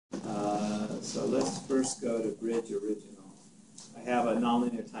so let's first go to bridge original. I have a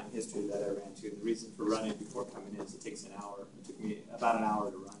nonlinear time history that I ran to. The reason for running before coming in is it takes an hour. It took me about an hour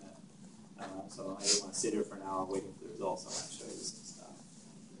to run it. So I didn't want to sit here for an hour waiting for the results. I want to show you some stuff.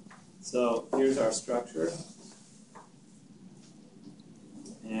 So here's our structure.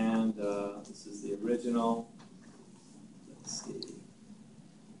 And this is the original. Let's see.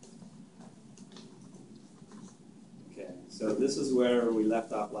 Okay, so this is where we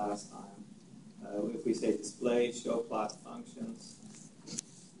left off last time. If we say display, show plot functions,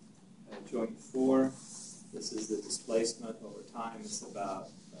 joint 4, this is the displacement over time. It's about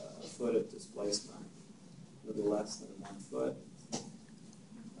a foot of displacement, a little less than 1 foot.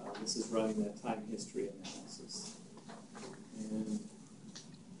 This is running the time history analysis. And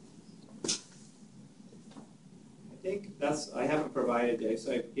I think I haven't provided,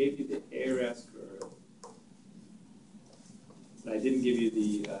 so I gave you the ARS curve, but I didn't give you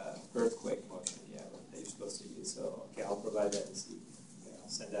the earthquake motion yet that you're supposed to use. So, okay, I'll provide that this evening. Okay, I'll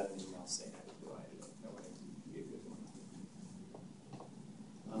send out an email saying I provided it. That way it'll be a good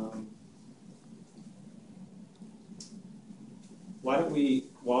one. Why don't we,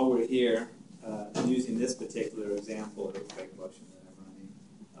 while we're here, using this particular example of earthquake motion that I'm running,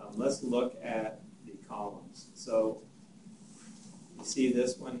 let's look at the columns. So, you see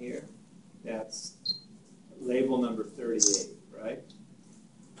this one here? That's label number 38, right?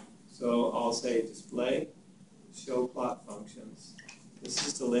 So I'll say display, show plot functions. This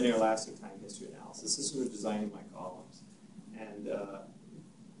is the linear elastic time history analysis. This is where we're designing my columns. And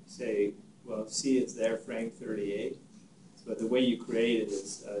say, well, see it's there, frame 38. So the way you create it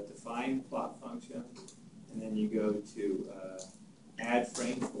is define plot function, and then you go to add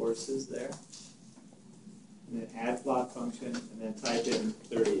frame forces there, and then add plot function, and then type in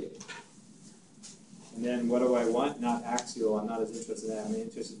 38. And then what do I want? Not axial. I'm not as interested in that. I'm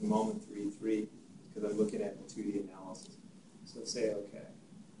interested in moment 3-3 because I'm looking at the 2D analysis. So say OK.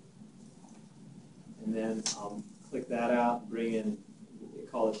 And then I'll click that out, bring in, we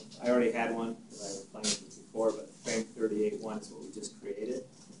call it, I already had one because I was playing with it before, but frame 38.1 is what we just created.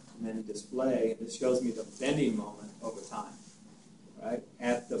 And then display, this shows me the bending moment over time, right,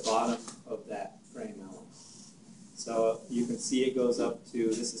 at the bottom of that frame element. So you can see it goes up to,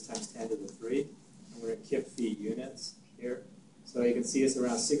 this is times 10 to the 3. We're in kip feet units here. So you can see it's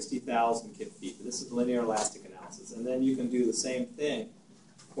around 60,000 kip feet. This is linear elastic analysis. And then you can do the same thing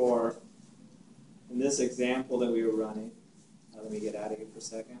for, in this example that we were running, let me get out of here for a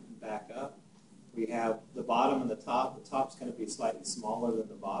second and back up. We have the bottom and the top. The top's going to be slightly smaller than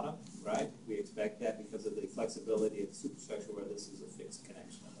the bottom, right? We expect that because of the flexibility of the superstructure where this is a fixed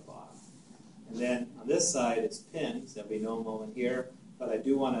connection at the bottom. And then on this side, it's pins. There'll be no moment here. But I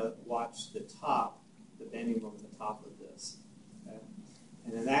do want to watch the top, the bending moment at the top of this. Okay?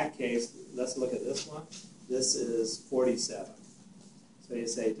 And in that case, let's look at this one. This is 47. So you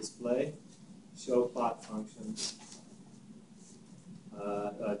say display, show plot function,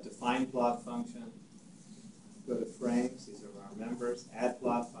 define plot function, go to frames, these are our members, add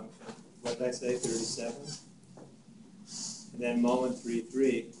plot function. What did I say, 37? And then moment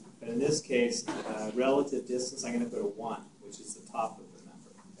 3-3. But in this case, relative distance, I'm going to put a 1, which is the top of the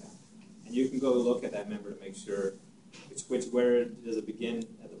member. Okay? And you can go look at that member to make sure where does it begin,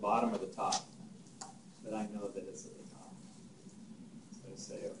 at the bottom or the top. But I know that it's at the top. So I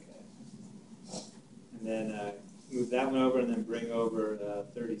say OK. And then move that one over and then bring over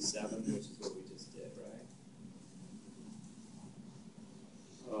 37, which is what we just did, right?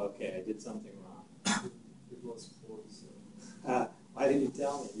 Okay, I did something wrong. It was 47. Why didn't you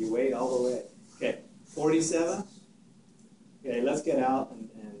tell me? You wait all the way. Okay, 47? Okay, let's get out and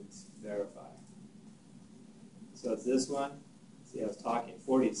verify. So it's this one. See, I was talking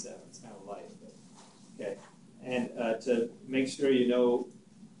 47. It's kind of light. But, okay, and to make sure you know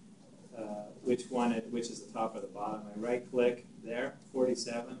which is the top or the bottom, I right-click there,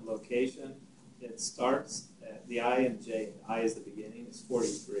 47, location. It starts at the I and J. I is the beginning. It's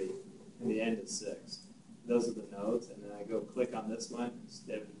 43, and the end is 6. Those are the nodes, and then I go click on this one.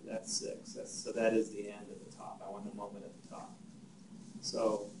 That's 6. So that is the end at the top. I want the moment at the top.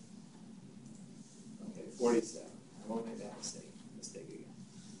 So, okay, 47. I won't make that mistake again.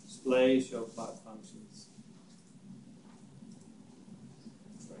 Display, show plot functions,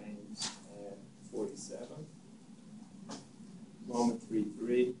 frames, and 47. Moment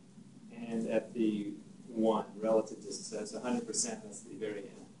 3-3, and at the 1, relative distance. That's 100%. That's the very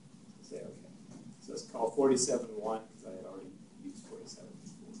end. Say okay. So it's called 47.1 because I had already used 47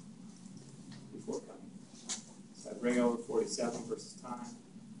 before coming. So I bring over 47 versus time,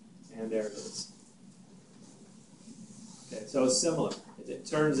 and there it is. Okay, so it's similar. It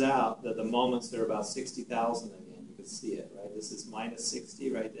turns out that the moments are about 60,000 again. You can see it, right? This is minus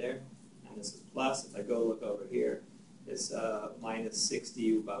 60 right there, and this is plus. If I go look over here, it's minus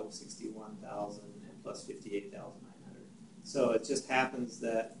 60, about 61,000, and plus 58,900. So it just happens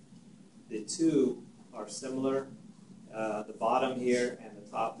that the two are similar, the bottom here and the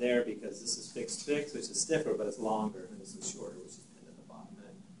top there, because this is fixed, which is stiffer, but it's longer, and this is shorter, which is pinned at the bottom.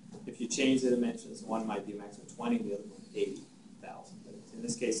 And if you change the dimensions, one might be a maximum 20, the other one 80,000. But in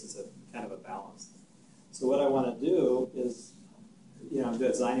this case, it's a kind of a balance. So what I want to do is, I'm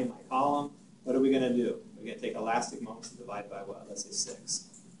designing my column. What are we going to do? We're going to take elastic moments and divide by what? Let's say 6.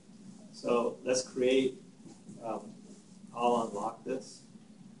 So let's create, I'll unlock this,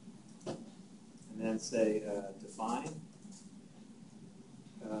 and then say define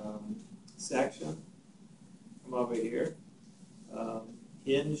section. Come over here.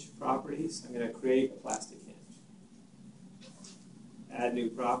 Hinge properties. I'm going to create a plastic hinge. Add new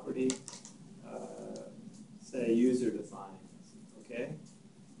property. Say user defined. Okay.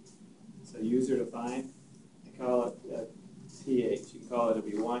 So user defined. I call it pH. You can call it a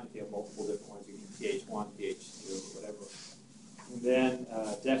V1 if you have multiple different ones. You can pH1, pH2, whatever. And then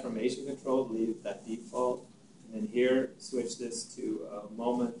deformation control, leave that default. And then here, switch this to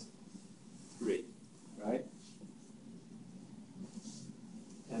moment 3, right?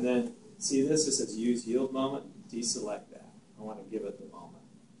 And then, see this? It says use yield moment. Deselect that. I want to give it the moment.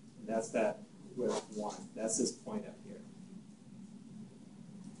 And that's that with 1. That's this point up here.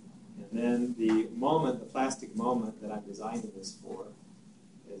 And then the moment, the plastic moment that I'm designing this for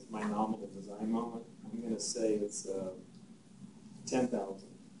is my nominal design moment. I'm going to say it's 10,000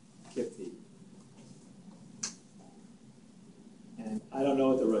 kip feet. And I don't know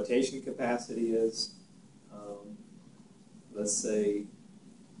what the rotation capacity is. Let's say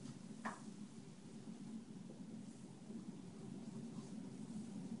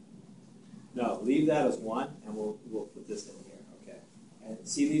no, leave that as 1, and we'll put this in here. Okay. And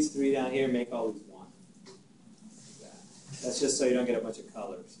see these 3 down here? Make all these 1. Like that. That's just so you don't get a bunch of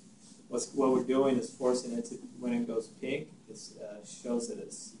colors. What we're doing is forcing it to, when it goes pink, it shows that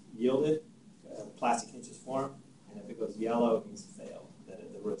it's yielded, plastic hinges form, and if it goes yellow, it means failed,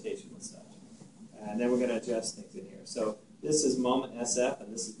 that the rotation was such. And then we're going to adjust things in here. So this is moment SF,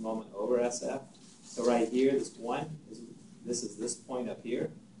 and this is moment over SF. So right here, this 1, this is this point up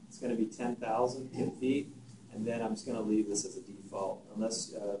here. It's going to be 10,000 kip feet, and then I'm just going to leave this as a default,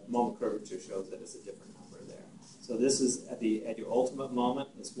 unless moment curvature shows that it's a different number there. So this is at your ultimate moment,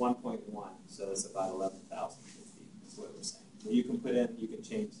 it's 1.1, so it's about 11,000 kip feet. That's what we're saying. So you can put in, you can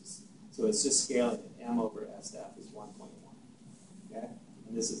change this. So it's just scaling it. M over SF is 1.1. Okay,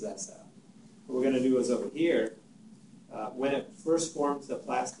 and this is SF. What we're going to do is over here, when it first forms the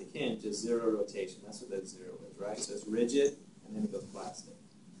plastic hinge, is 0 rotation. That's what that 0 is, right? So it's rigid, and then it goes plastic.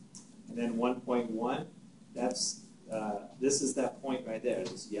 And then 1.1, that's, this is that point right there.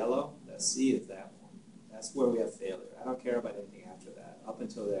 This yellow, that C is that one. That's where we have failure. I don't care about anything after that. Up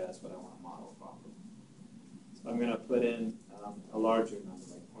until there, that's what I want to model properly. So I'm going to put in a larger number,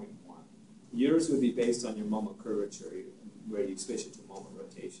 like 0.1. Yours would be based on your moment curvature, where you switch it to moment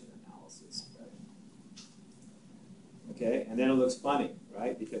rotation analysis, right? Okay, and then it looks funny,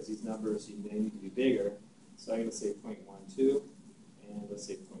 right? Because these numbers, they need to be bigger. So I'm going to say 0.12, and let's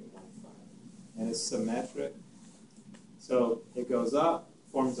say 0.15. And it's symmetric. So it goes up,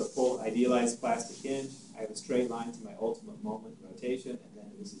 forms a full idealized plastic hinge. I have a straight line to my ultimate moment rotation, and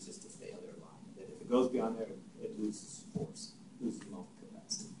then this is just a failure line. That if it goes beyond there, it loses force, loses moment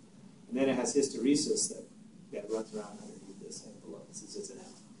capacity. And then it has hysteresis that runs around underneath this envelope. This is just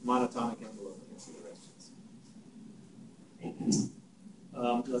a monotonic envelope in two directions.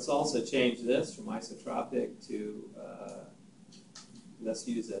 Let's also change this from isotropic to, let's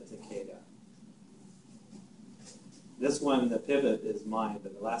use a Takeda. This one, the pivot is mine,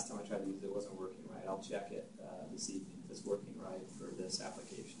 but the last time I tried to use it, it wasn't working right. I'll check it this evening if it's working right for this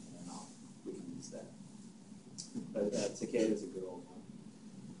application, and then we can use that. But Takeda is a good old one.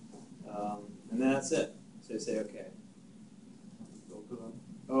 And then that's it. So you say, okay.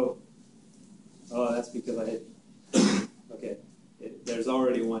 Oh, that's because I hit. Okay, there's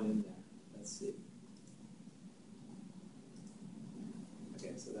already one in there. Let's see.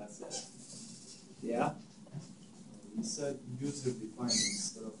 Okay, so that's it. Yeah? You said user-defined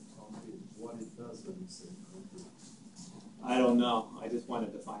instead of concrete. What it does when you say concrete? I don't know. I just want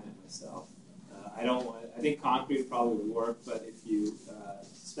to define it myself. I think concrete probably would work, but if you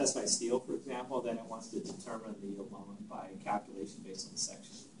specify steel, for example, then it wants to determine the yield moment by calculation based on the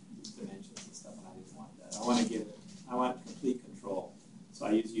section dimensions and stuff, and I didn't want that. I want complete control. So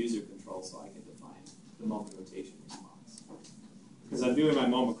I use user control so I can define the moment rotation response. because I'm doing my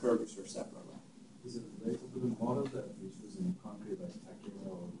MoMA curvature separately. Is it related to the model that we choose in concrete like Takeda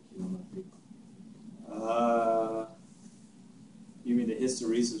or Kilometric? You mean the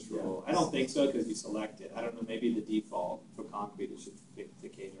hysteresis rule? Yeah. I don't think so because you select it. I don't know, maybe the default for concrete it should pick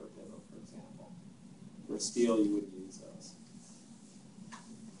Takeda or Pillow, for example. For steel, you wouldn't use those.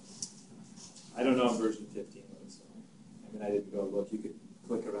 I don't know if version 15 looks like. I mean, I didn't go look. You could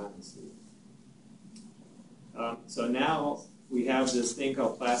click around and see. So now we have this thing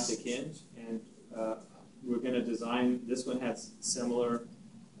called plastic hinge, and we're going to design, this one has similar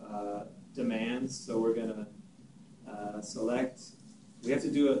demands, so we're going to select, we have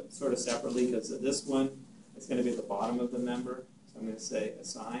to do it sort of separately because this one is going to be at the bottom of the member, so I'm going to say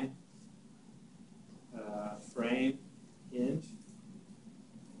assign, frame, hinge,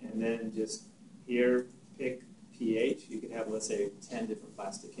 and then just here pick pH. You could have, let's say, 10 different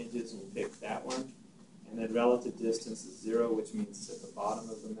plastic hinges, and you pick that one. And then relative distance is 0, which means it's at the bottom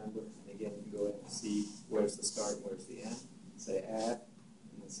of the member. And again, you can go in and see where's the start and where's the end. Say add,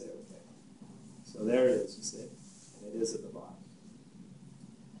 and then say OK. So there it is, you see. And it is at the bottom.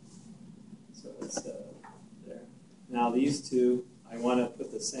 So it's there. Now these two, I want to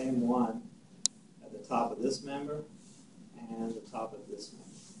put the same one at the top of this member and the top of this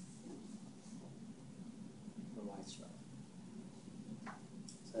member for my structure.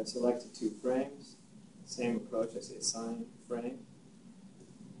 So I've selected 2 frames. Same approach, I say assign frame,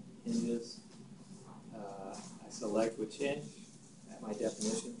 hinges, I select which hinge, at my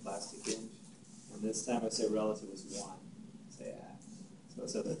definition, plastic hinge, and this time I say relative is 1, say add. So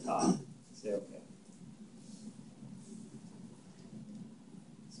it's at the top, say OK.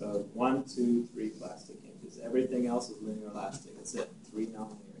 So 1, 2, 3 plastic hinges. Everything else is linear elastic, that's it, 3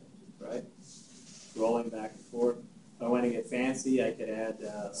 nonlinear hinges, right? Rolling back and forth. If I want to get fancy, I could add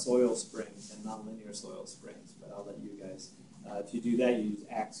soil springs and nonlinear soil springs, but I'll let you guys. If you do that, you use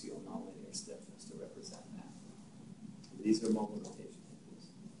axial nonlinear stiffness to represent that. These are moment rotation hinges.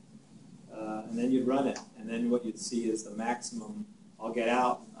 And then you'd run it, and then what you'd see is the maximum. I'll get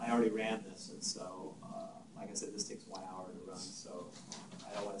out. I already ran this, and so, like I said, this takes 1 hour to run, so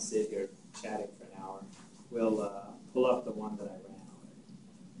I don't want to sit here chatting for an hour. We'll pull up the one that I ran.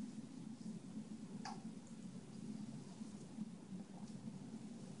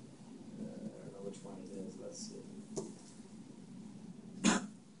 Which one it is, let's see.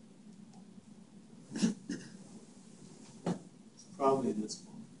 It's probably this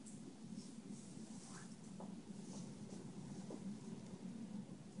one.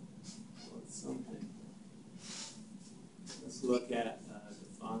 Or something. Let's look at